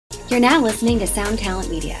You're now listening to Sound Talent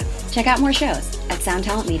Media. Check out more shows at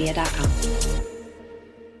soundtalentmedia.com.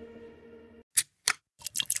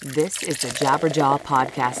 This is the Jabberjaw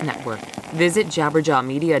Podcast Network. Visit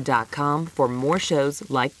jabberjawmedia.com for more shows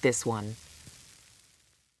like this one.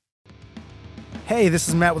 Hey, this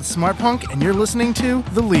is Matt with Smart Punk, and you're listening to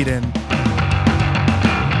The Lead-In.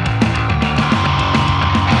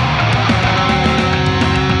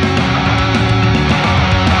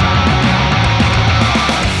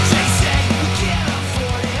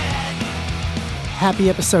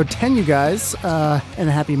 Happy episode 10, you guys, and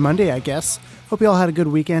a happy Monday, I guess. Hope you all had a good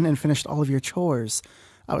weekend and finished all of your chores.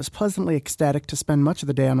 I was pleasantly ecstatic to spend much of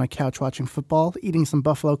the day on my couch watching football, eating some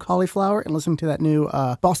buffalo cauliflower, and listening to that new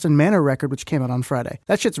Boston Manor record, which came out on Friday.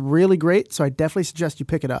 That shit's really great, so I definitely suggest you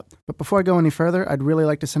pick it up. But before I go any further, I'd really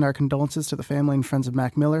like to send our condolences to the family and friends of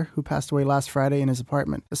Mac Miller, who passed away last Friday in his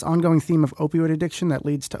apartment. This ongoing theme of opioid addiction that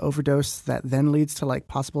leads to overdose that then leads to,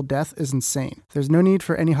 possible death is insane. There's no need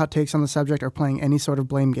for any hot takes on the subject or playing any sort of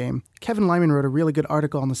blame game. Kevin Lyman wrote a really good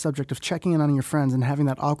article on the subject of checking in on your friends and having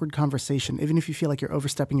that awkward conversation, even if you feel like you're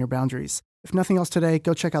overstepping your boundaries. If nothing else today,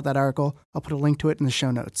 go check out that article. I'll put a link to it in the show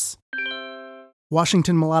notes.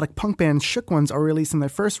 Washington melodic punk band Shook Ones are releasing their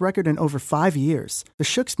first record in over 5 years. The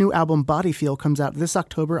Shook's new album Body Feel comes out this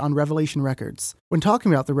October on Revelation Records. When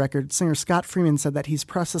talking about the record, singer Scott Freeman said that he's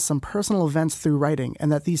processed some personal events through writing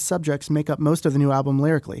and that these subjects make up most of the new album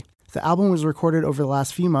lyrically. The album was recorded over the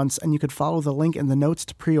last few months, and you could follow the link in the notes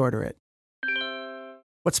to pre-order it.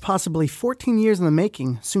 What's possibly 14 years in the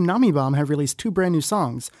making, Tsunami Bomb have released 2 brand new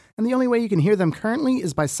songs, and the only way you can hear them currently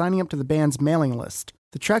is by signing up to the band's mailing list.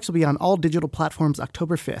 The tracks will be on all digital platforms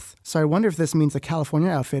October 5th, so I wonder if this means the California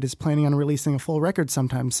outfit is planning on releasing a full record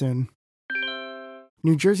sometime soon.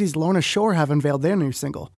 New Jersey's Lorna Shore have unveiled their new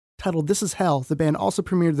single. Titled This Is Hell, the band also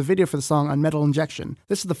premiered the video for the song on Metal Injection.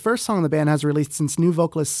 This is the first song the band has released since new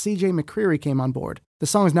vocalist CJ McCreery came on board. The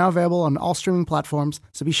song is now available on all streaming platforms,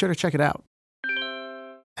 so be sure to check it out.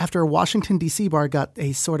 After a Washington, D.C. bar got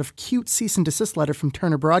a sort of cute cease and desist letter from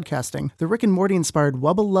Turner Broadcasting, the Rick and Morty-inspired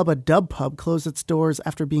Wubba Lubba Dub Pub closed its doors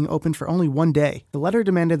after being open for only 1 day. The letter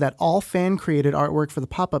demanded that all fan-created artwork for the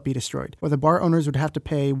pop-up be destroyed, or the bar owners would have to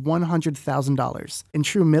pay $100,000. In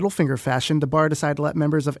true middle finger fashion, the bar decided to let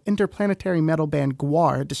members of interplanetary metal band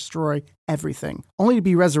Gwar destroy everything, only to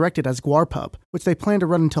be resurrected as Gwar Pub, which they plan to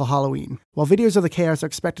run until Halloween. While videos of the chaos are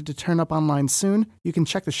expected to turn up online soon, you can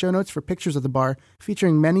check the show notes for pictures of the bar,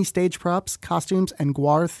 featuring many stage props, costumes, and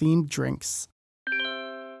Gwar-themed drinks.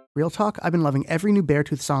 Real talk, I've been loving every new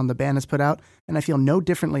Beartooth song the band has put out, and I feel no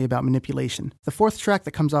differently about Manipulation. The 4th track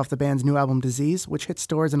that comes off the band's new album Disease, which hits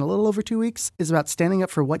stores in a little over 2 weeks, is about standing up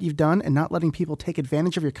for what you've done and not letting people take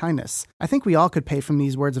advantage of your kindness. I think we all could pay from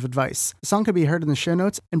these words of advice. The song could be heard in the show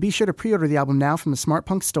notes, and be sure to pre-order the album now from the Smart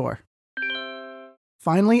Punk store.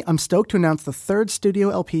 Finally, I'm stoked to announce the 3rd studio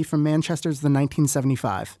LP from Manchester's The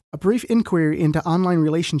 1975. A brief inquiry into online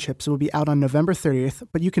relationships will be out on November 30th,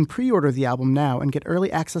 but you can pre-order the album now and get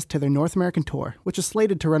early access to their North American tour, which is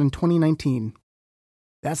slated to run in 2019.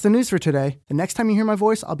 That's the news for today. The next time you hear my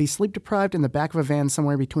voice, I'll be sleep-deprived in the back of a van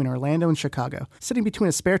somewhere between Orlando and Chicago, sitting between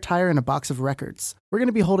a spare tire and a box of records. We're going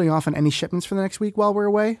to be holding off on any shipments for the next week while we're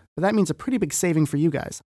away, but that means a pretty big saving for you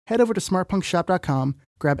guys. Head over to smartpunkshop.com,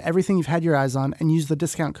 grab everything you've had your eyes on, and use the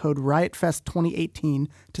discount code RIOTFEST2018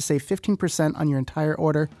 to save 15% on your entire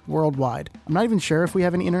order worldwide. I'm not even sure if we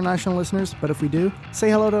have any international listeners, but if we do, say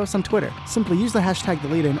hello to us on Twitter. Simply use the hashtag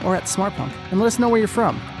TheLeadIn or @SmartPunk, and let us know where you're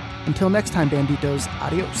from. Until next time, banditos,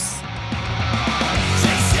 adios.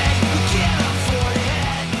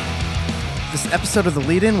 This episode of The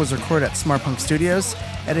Lead-In was recorded at Smart Punk Studios,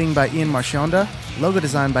 editing by Ian Marchionda, logo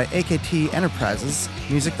design by AKT Enterprises,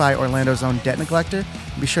 music by Orlando's own Debt Neglector.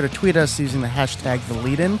 Be sure to tweet us using the hashtag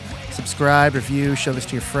TheLeadIn, subscribe, review, show this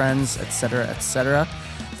to your friends, etc., etc.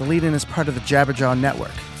 The Lead-In is part of the Jabberjaw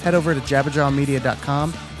Network. Head over to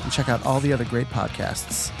jabberjawmedia.com and check out all the other great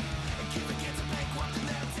podcasts.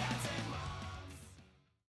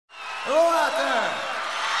 Hello out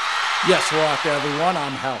there! Yes, hello out there, everyone.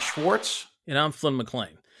 I'm Hal Schwartz. And I'm Flynn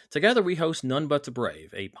McLean. Together we host None But the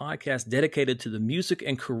Brave, a podcast dedicated to the music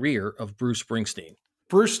and career of Bruce Springsteen.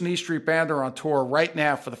 Bruce and E Street Band are on tour right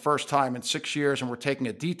now for the first time in 6 years, and we're taking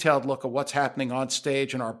a detailed look at what's happening on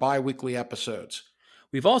stage in our bi-weekly episodes.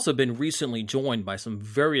 We've also been recently joined by some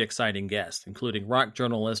very exciting guests, including rock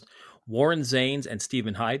journalist Warren Zanes and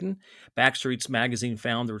Stephen Hyden, Backstreet's Magazine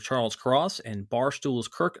founder Charles Cross, and Barstool's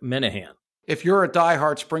Kirk Minahan. If you're a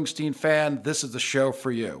diehard Springsteen fan, this is the show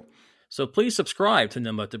for you. So please subscribe to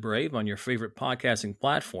None But the Brave on your favorite podcasting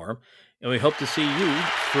platform, and we hope to see you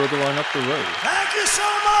further on up the road. Thank you so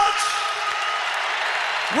much.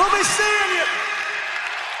 We'll be seeing you.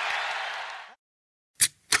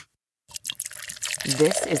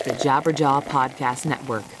 This is the Jabberjaw Podcast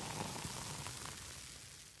Network.